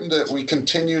important that we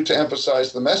continue to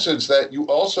emphasize the message that you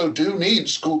also do need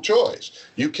school choice.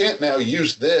 You can't now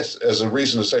use this as a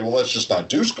reason to say, well, let's just not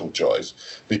do school choice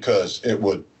because it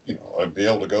would, be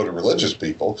able to go to religious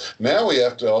people. Now we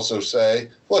have to also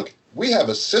say, look, we have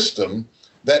a system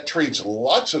that treats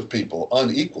lots of people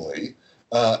unequally.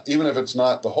 Even if it's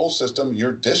not the whole system,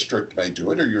 your district may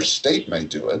do it or your state may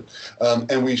do it.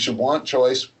 And we should want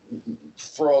choice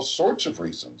for all sorts of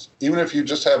reasons. Even if you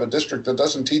just have a district that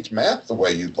doesn't teach math the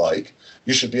way you'd like,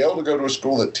 you should be able to go to a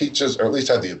school that teaches, or at least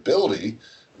have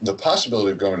the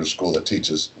possibility of going to a school that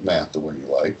teaches math the way you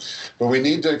like. But we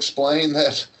need to explain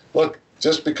that, look,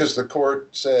 just because the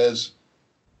court says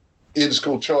in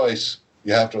school choice,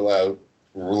 you have to allow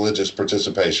religious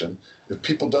participation. If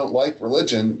people don't like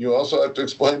religion, you also have to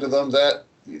explain to them that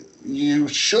you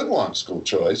should want school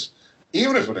choice,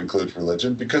 even if it includes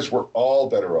religion, because we're all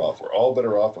better off. We're all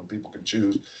better off when people can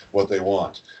choose what they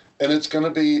want. And it's going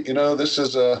to be, this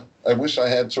is I wish I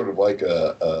had sort of like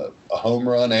a home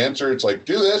run answer. It's like,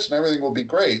 do this and everything will be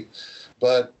great.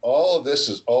 But all of this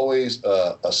is always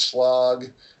a slog.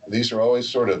 These are always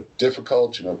sort of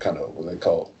difficult, kind of what they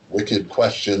call wicked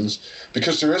questions,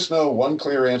 because there is no one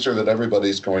clear answer that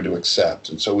everybody's going to accept.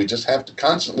 And so we just have to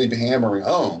constantly be hammering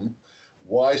home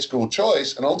why school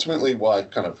choice and ultimately why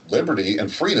kind of liberty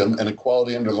and freedom and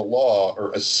equality under the law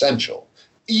are essential,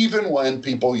 even when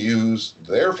people use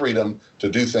their freedom to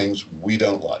do things we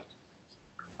don't like.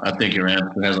 I think your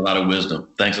answer has a lot of wisdom.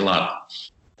 Thanks a lot.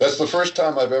 That's the first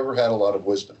time I've ever had a lot of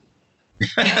wisdom.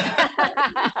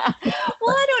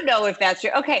 Well, I don't know if that's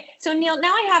true. Okay, so Neal,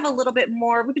 now I have a little bit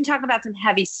more. We've been talking about some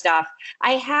heavy stuff.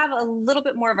 I have a little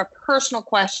bit more of a personal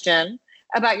question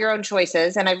about your own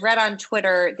choices. And I've read on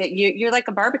Twitter that you're like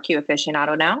a barbecue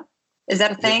aficionado now. Is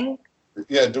that a thing?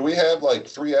 Yeah, do we have like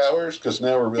 3 hours? Because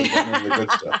now we're really getting into the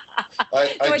good stuff.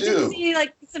 I do. Did see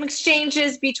like some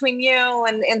exchanges between you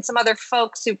and some other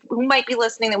folks who might be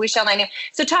listening that we shall not name.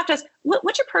 So talk to us.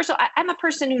 What's your personal? I'm a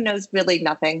person who knows really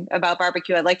nothing about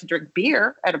barbecue. I like to drink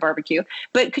beer at a barbecue,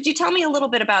 but could you tell me a little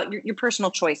bit about your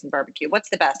personal choice in barbecue? What's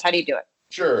the best? How do you do it?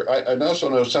 Sure. I also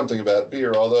know something about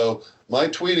beer, although my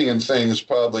tweeting and things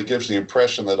probably gives the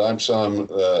impression that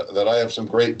that I have some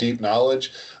great deep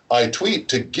knowledge. I tweet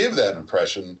to give that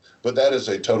impression, but that is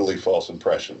a totally false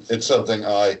impression. It's something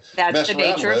I That's the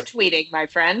nature of tweeting, my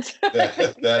friend.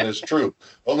 That is true.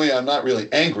 Only I'm not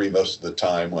really angry most of the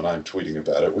time when I'm tweeting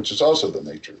about it, which is also the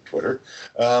nature of Twitter.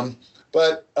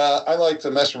 But I like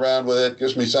to mess around with it.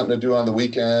 Gives me something to do on the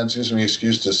weekends. Gives me an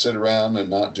excuse to sit around and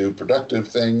not do productive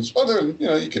things. Other than,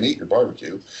 you can eat your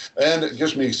barbecue. And it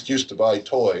gives me an excuse to buy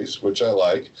toys, which I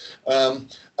like.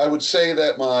 I would say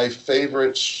that my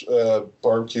favorite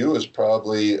barbecue is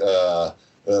probably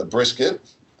brisket.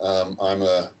 I'm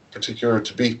a particular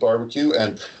to beef barbecue,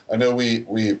 and I know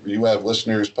you have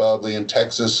listeners probably in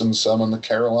Texas and some in the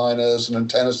Carolinas and in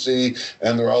Tennessee,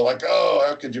 and they're all like, "Oh,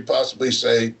 how could you possibly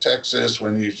say Texas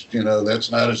when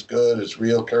that's not as good as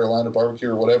real Carolina barbecue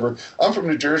or whatever?" I'm from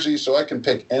New Jersey, so I can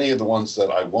pick any of the ones that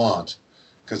I want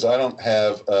because I don't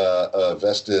have a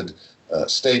vested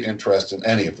state interest in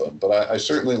any of them. But I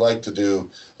certainly like to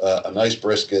do a nice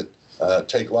brisket,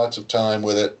 take lots of time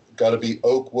with it. Got to be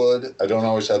oak wood. I don't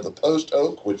always have the post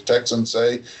oak, which Texans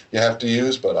say you have to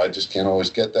use, but I just can't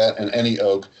always get that. And any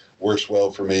oak works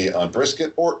well for me on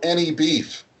brisket or any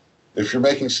beef. If you're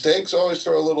making steaks, always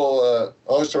throw a little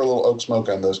oak smoke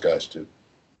on those guys too.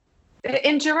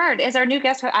 And Gerard, as our new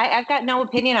guest, I've got no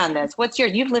opinion on this. What's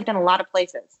yours? You've lived in a lot of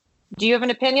places. Do you have an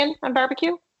opinion on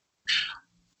barbecue?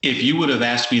 If you would have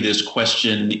asked me this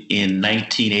question in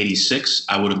 1986,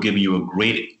 I would have given you a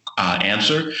great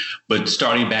answer. But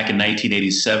starting back in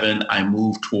 1987, I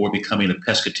moved toward becoming a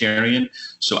pescatarian.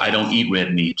 So I don't eat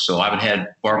red meat. So I haven't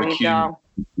had barbecue in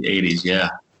the 80s. Yeah.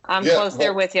 I'm close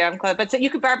there with you. I'm close. But so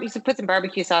you could put some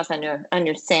barbecue sauce on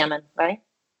your salmon, right?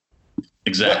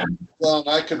 Exactly. Well,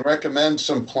 I can recommend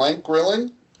some plank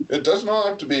grilling. It doesn't all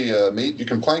have to be meat. You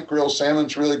can plank grill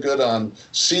salmon's really good on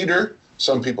cedar.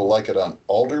 Some people like it on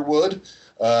alderwood.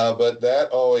 But that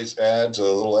always adds a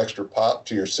little extra pop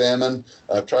to your salmon.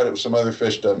 I've tried it with some other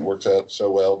fish, doesn't work out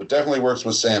so well, but definitely works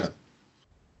with salmon.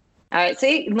 All right,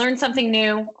 see, learn something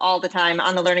new all the time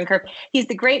on the learning curve. He's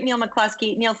the great Neal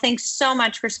McCluskey. Neal, thanks so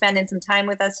much for spending some time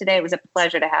with us today. It was a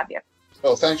pleasure to have you.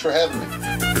 Well, thanks for having me.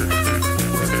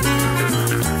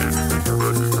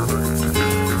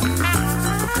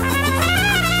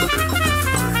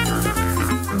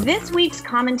 This week's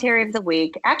commentary of the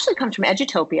week actually comes from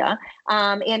Edutopia,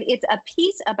 and it's a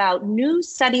piece about new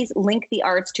studies link the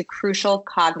arts to crucial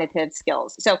cognitive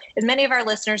skills. So as many of our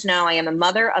listeners know, I am a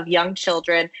mother of young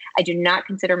children. I do not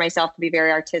consider myself to be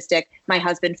very artistic. My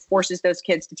husband forces those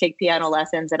kids to take piano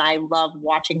lessons, and I love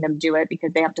watching them do it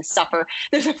because they have to suffer.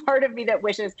 There's a part of me that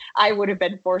wishes I would have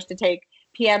been forced to take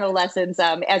piano lessons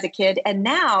as a kid. And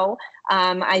now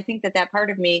I think that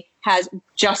part of me has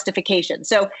justification.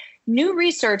 So new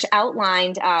research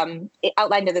outlined in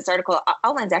this article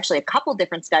outlines actually a couple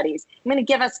different studies. I'm going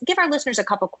to give our listeners a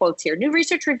couple quotes here. New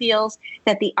research reveals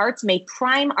that the arts may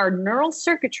prime our neural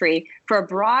circuitry for a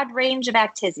broad range of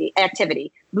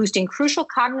activity, boosting crucial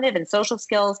cognitive and social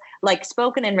skills like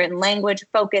spoken and written language,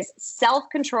 focus,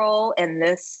 self-control, and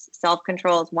this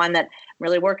self-control is one that I'm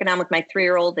really working on with my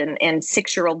 3-year-old and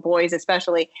 6-year-old boys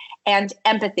especially, and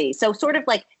empathy. So sort of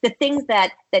like the things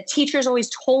that teachers always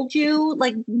told you,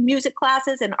 like music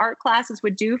classes and art classes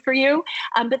would do for you.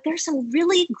 But there's some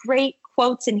really great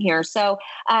quotes in here. So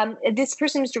this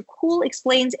person, Mr. Cool,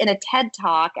 explains in a TED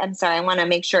Talk, I'm sorry, I want to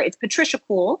make sure it's Patricia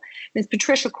Cool. Ms.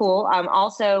 Patricia Cool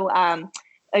also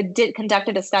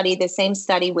conducted a study, the same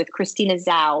study with Christina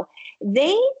Zhao.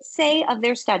 They say of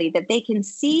their study that they can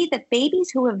see that babies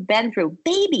who have been through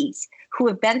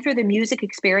the music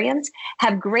experience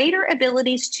have greater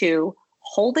abilities to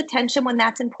hold attention when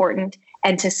that's important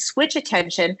and to switch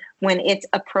attention when it's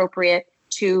appropriate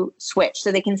to switch.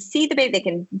 So they can see the baby, they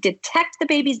can detect the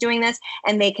baby's doing this,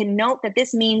 and they can note that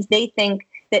this means they think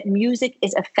that music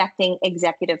is affecting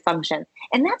executive function.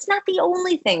 And that's not the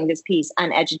only thing this piece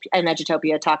on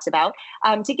Edutopia talks about.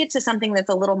 To get to something that's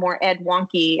a little more Ed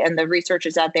wonky and the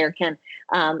researchers out there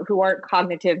who aren't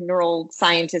cognitive neural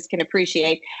scientists can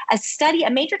appreciate, a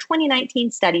major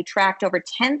 2019 study tracked over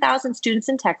 10,000 students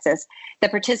in Texas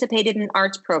that participated in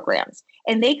arts programs.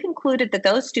 And they concluded that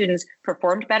those students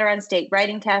performed better on state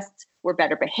writing tests, were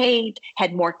better behaved,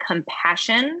 had more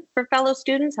compassion for fellow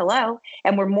students,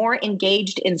 and were more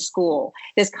engaged in school.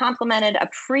 This complemented a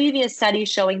previous study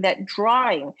showing that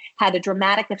drawing had a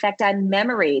dramatic effect on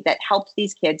memory that helped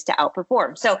these kids to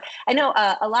outperform. So I know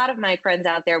a lot of my friends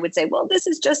out there would say, well, this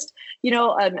is just,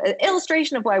 an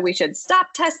illustration of why we should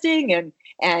stop testing and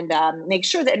make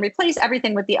sure that and replace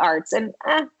everything with the arts. And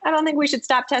I don't think we should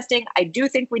stop testing. I do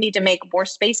think we need to make more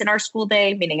space in our school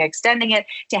day, meaning extending it,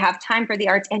 to have time for the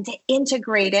arts and to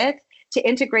integrate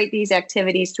these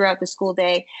activities throughout the school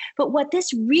day. But what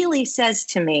this really says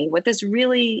to me, what this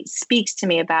really speaks to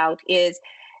me about is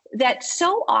that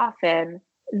so often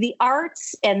the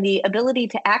arts and the ability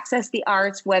to access the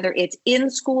arts, whether it's in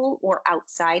school or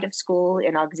outside of school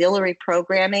in auxiliary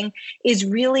programming, is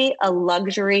really a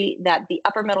luxury that the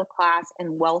upper middle class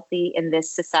and wealthy in this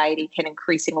society can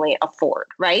increasingly afford,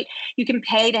 right? You can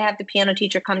pay to have the piano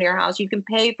teacher come to your house. You can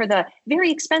pay for the very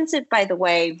expensive, by the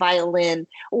way, violin,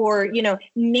 or,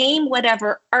 name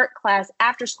whatever art class,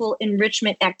 after school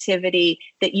enrichment activity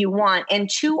that you want. And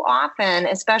too often,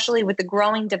 especially with the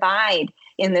growing divide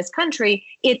in this country,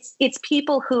 it's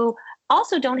people who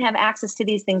also don't have access to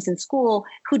these things in school,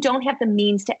 who don't have the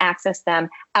means to access them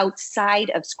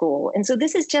outside of school. And so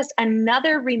this is just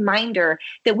another reminder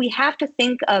that we have to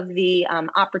think of the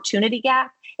opportunity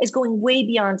gap as going way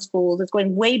beyond schools. It's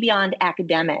going way beyond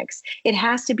academics. It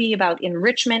has to be about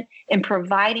enrichment and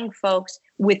providing folks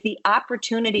with the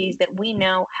opportunities that we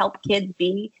know help kids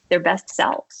be their best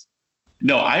selves.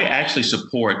 No, I actually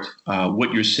support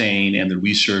what you're saying, and the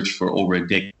research for over a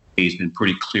decade has been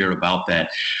pretty clear about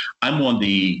that. I'm on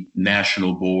the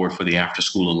national board for the After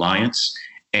School Alliance,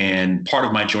 and part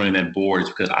of my joining that board is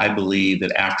because I believe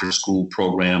that after school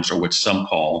programs, or what some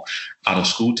call out of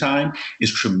school time,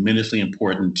 is tremendously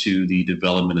important to the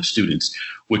development of students.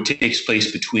 What takes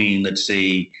place between, let's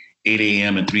say, 8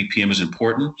 a.m. and 3 p.m. is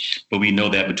important, but we know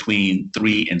that between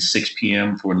 3 and 6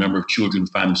 p.m. for a number of children who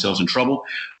find themselves in trouble,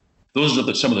 those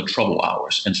are some of the trouble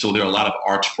hours. And so there are a lot of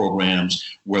arts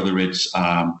programs, whether it's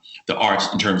the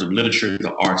arts in terms of literature,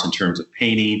 the arts in terms of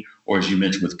painting, or as you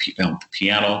mentioned with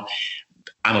piano.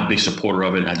 I'm a big supporter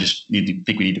of it. I just think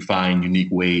we need to find unique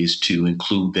ways to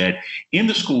include that in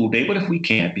the school day. But if we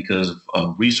can't because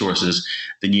of resources,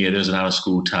 then there's an out of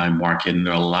school time market. And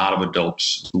there are a lot of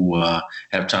adults who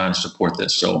have time to support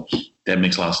this. So that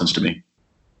makes a lot of sense to me.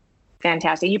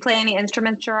 Fantastic. You play any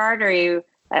instruments, Gerard? Are you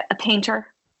a painter,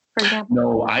 for example?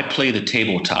 No, I play the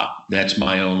tabletop. That's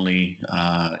my only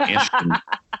instrument.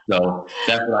 So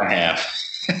that's what I have.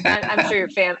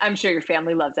 I'm sure your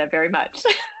family loves that very much.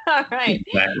 All right.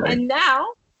 Exactly. And now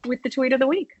with the tweet of the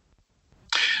week.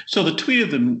 So the tweet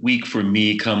of the week for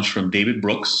me comes from David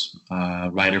Brooks,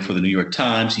 writer for the New York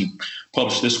Times. He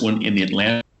published this one in the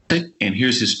Atlantic, and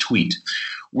here's his tweet.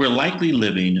 We're likely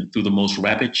living through the most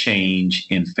rapid change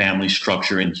in family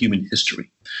structure in human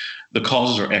history. The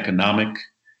causes are economic,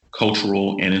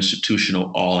 cultural, and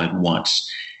institutional all at once.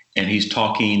 And he's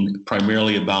talking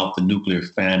primarily about the nuclear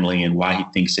family and why he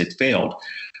thinks it failed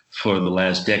for the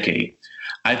last decade.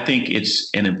 I think it's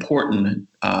an important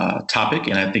topic,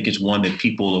 and I think it's one that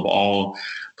people of all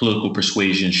political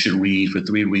persuasions should read for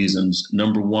three reasons.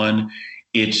 Number one,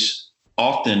 it's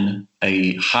often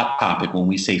a hot topic when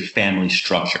we say family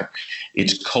structure.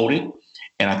 It's coded.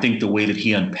 And I think the way that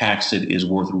he unpacks it is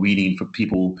worth reading for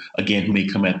people, again, who may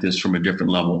come at this from a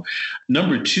different level.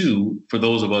 Number two, for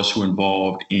those of us who are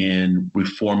involved in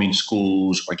reforming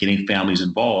schools or getting families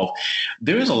involved,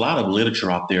 there is a lot of literature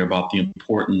out there about the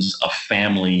importance of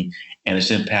family and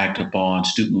its impact upon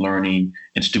student learning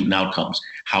and student outcomes.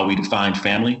 How we define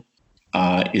family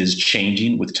is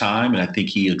changing with time, and I think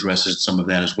he addresses some of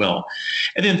that as well.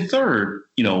 And then third,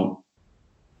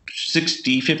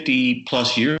 60, 50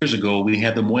 plus years ago, we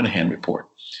had the Moynihan Report.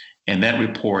 And that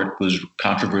report was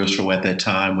controversial at that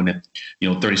time when,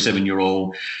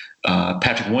 37-year-old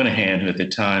Patrick Moynihan, who at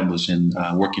that time was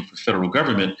working for federal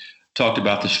government, talked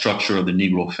about the structure of the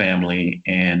Negro family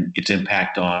and its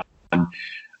impact on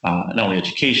not only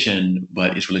education,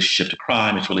 but its relationship to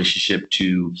crime, its relationship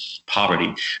to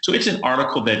poverty. So it's an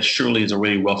article that surely has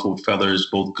already ruffled feathers,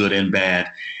 both good and bad.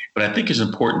 But I think it's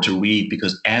important to read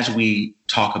because as we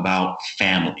talk about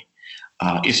family,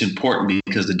 it's important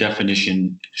because the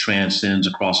definition transcends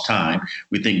across time.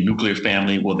 We think nuclear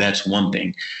family, well, that's one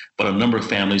thing. But a number of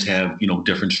families have,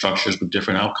 different structures with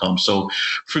different outcomes. So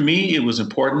for me, it was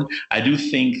important. I do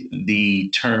think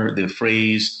the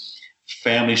phrase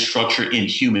family structure in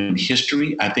human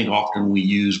history, I think often we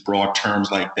use broad terms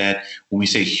like that. When we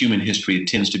say human history, it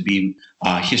tends to be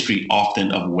history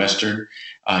often of Western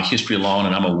history alone,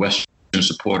 and I'm a Western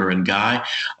supporter and guy.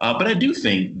 But I do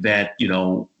think that,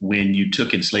 when you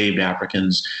took enslaved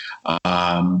Africans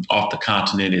off the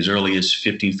continent as early as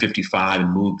 1555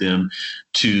 and moved them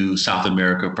to South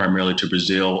America, primarily to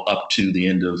Brazil, up to the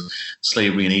end of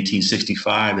slavery in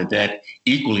 1865, that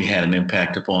equally had an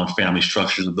impact upon family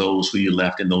structures of those who you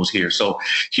left and those here. So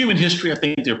human history, I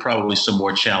think there are probably some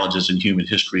more challenges in human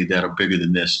history that are bigger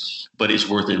than this, but it's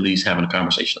worth at least having a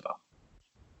conversation about.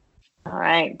 All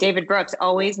right. David Brooks,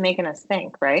 always making us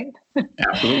think, right?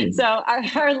 Absolutely. So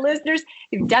our listeners,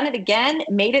 you've done it again,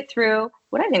 made it through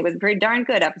what I think was a pretty darn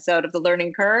good episode of The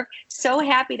Learning Curve. So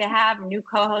happy to have new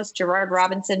co-host Gerard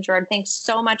Robinson. Gerard, thanks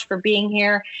so much for being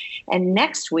here. And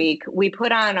next week, we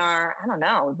put on our,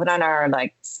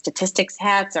 like statistics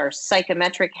hats, our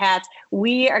psychometric hats.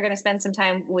 We are going to spend some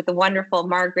time with the wonderful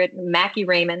Margaret Mackey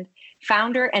Raymond,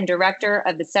 founder and director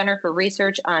of the Center for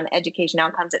Research on Education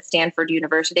Outcomes at Stanford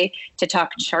University, to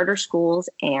talk charter schools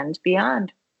and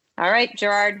beyond. All right,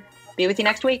 Gerard, be with you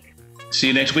next week. See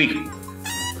you next week.